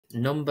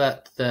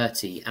number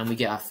 30, and we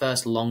get our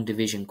first long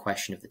division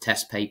question of the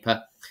test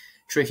paper.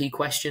 Tricky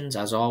questions,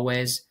 as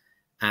always,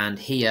 and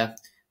here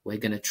we're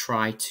going to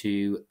try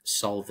to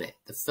solve it.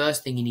 The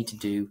first thing you need to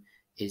do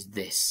is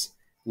this.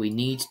 We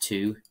need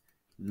to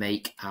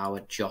make our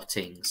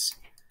jottings.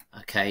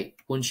 Okay,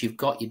 once you've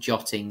got your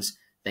jottings,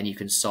 then you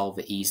can solve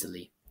it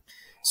easily.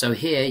 So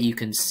here you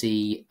can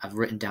see I've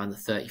written down the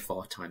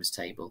 34 times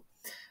table.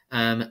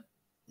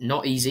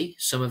 Not easy.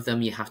 Some of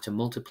them you have to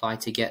multiply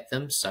to get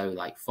them. So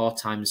like 4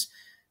 times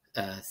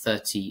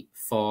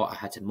 34, I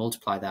had to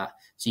multiply that.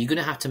 So you're going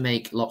to have to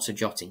make lots of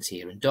jottings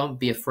here. And don't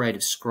be afraid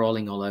of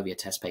scrolling all over your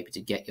test paper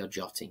to get your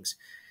jottings.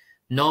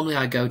 Normally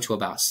I go to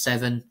about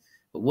 7,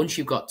 but once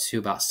you've got to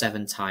about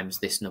 7 times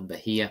this number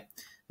here,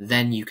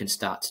 then you can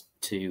start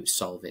to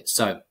solve it.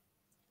 So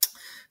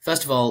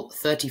first of all,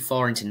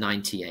 34 into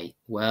 98.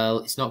 Well,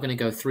 it's not going to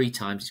go 3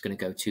 times, it's going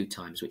to go 2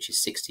 times, which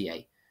is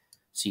 68.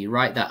 So you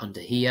write that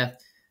under here,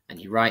 and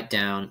you write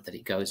down that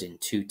it goes in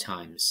 2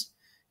 times.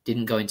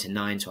 Didn't go into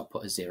 9, so I'll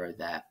put a 0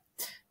 there.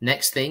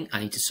 Next thing, I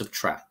need to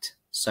subtract.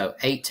 So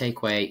 8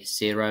 take away 8 is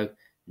 0,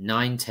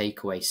 9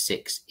 take away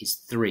 6 is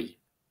 3.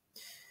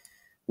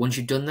 Once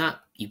you've done that,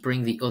 you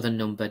bring the other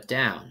number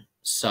down.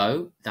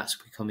 So that's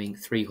becoming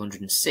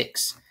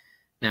 306.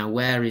 Now,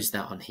 where is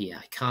that on here?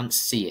 I can't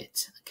see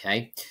it,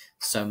 okay?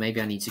 So maybe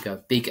I need to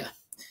go bigger.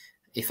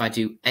 If I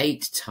do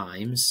 8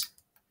 times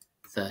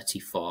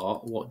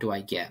 34, what do I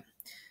get?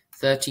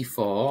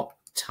 34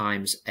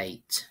 times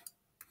 8.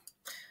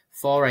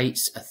 4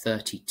 8s are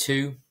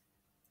 32.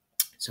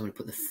 So I'm going to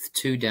put the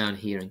 2 down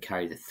here and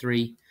carry the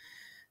 3.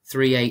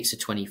 3 8s are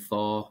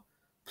 24.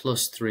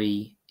 Plus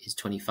 3 is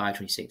 25,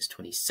 26,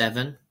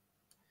 27.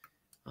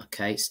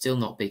 Okay, still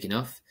not big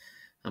enough.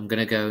 I'm going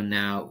to go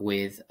now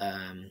with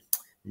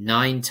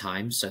 9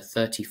 times, so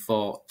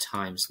 34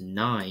 times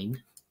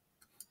 9.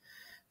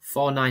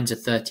 4 9s are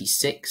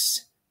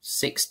 36.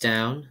 6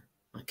 down,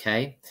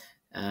 okay.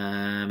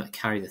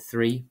 Carry the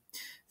 3.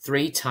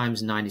 3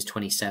 times 9 is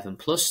 27,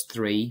 plus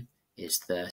 3 is 30.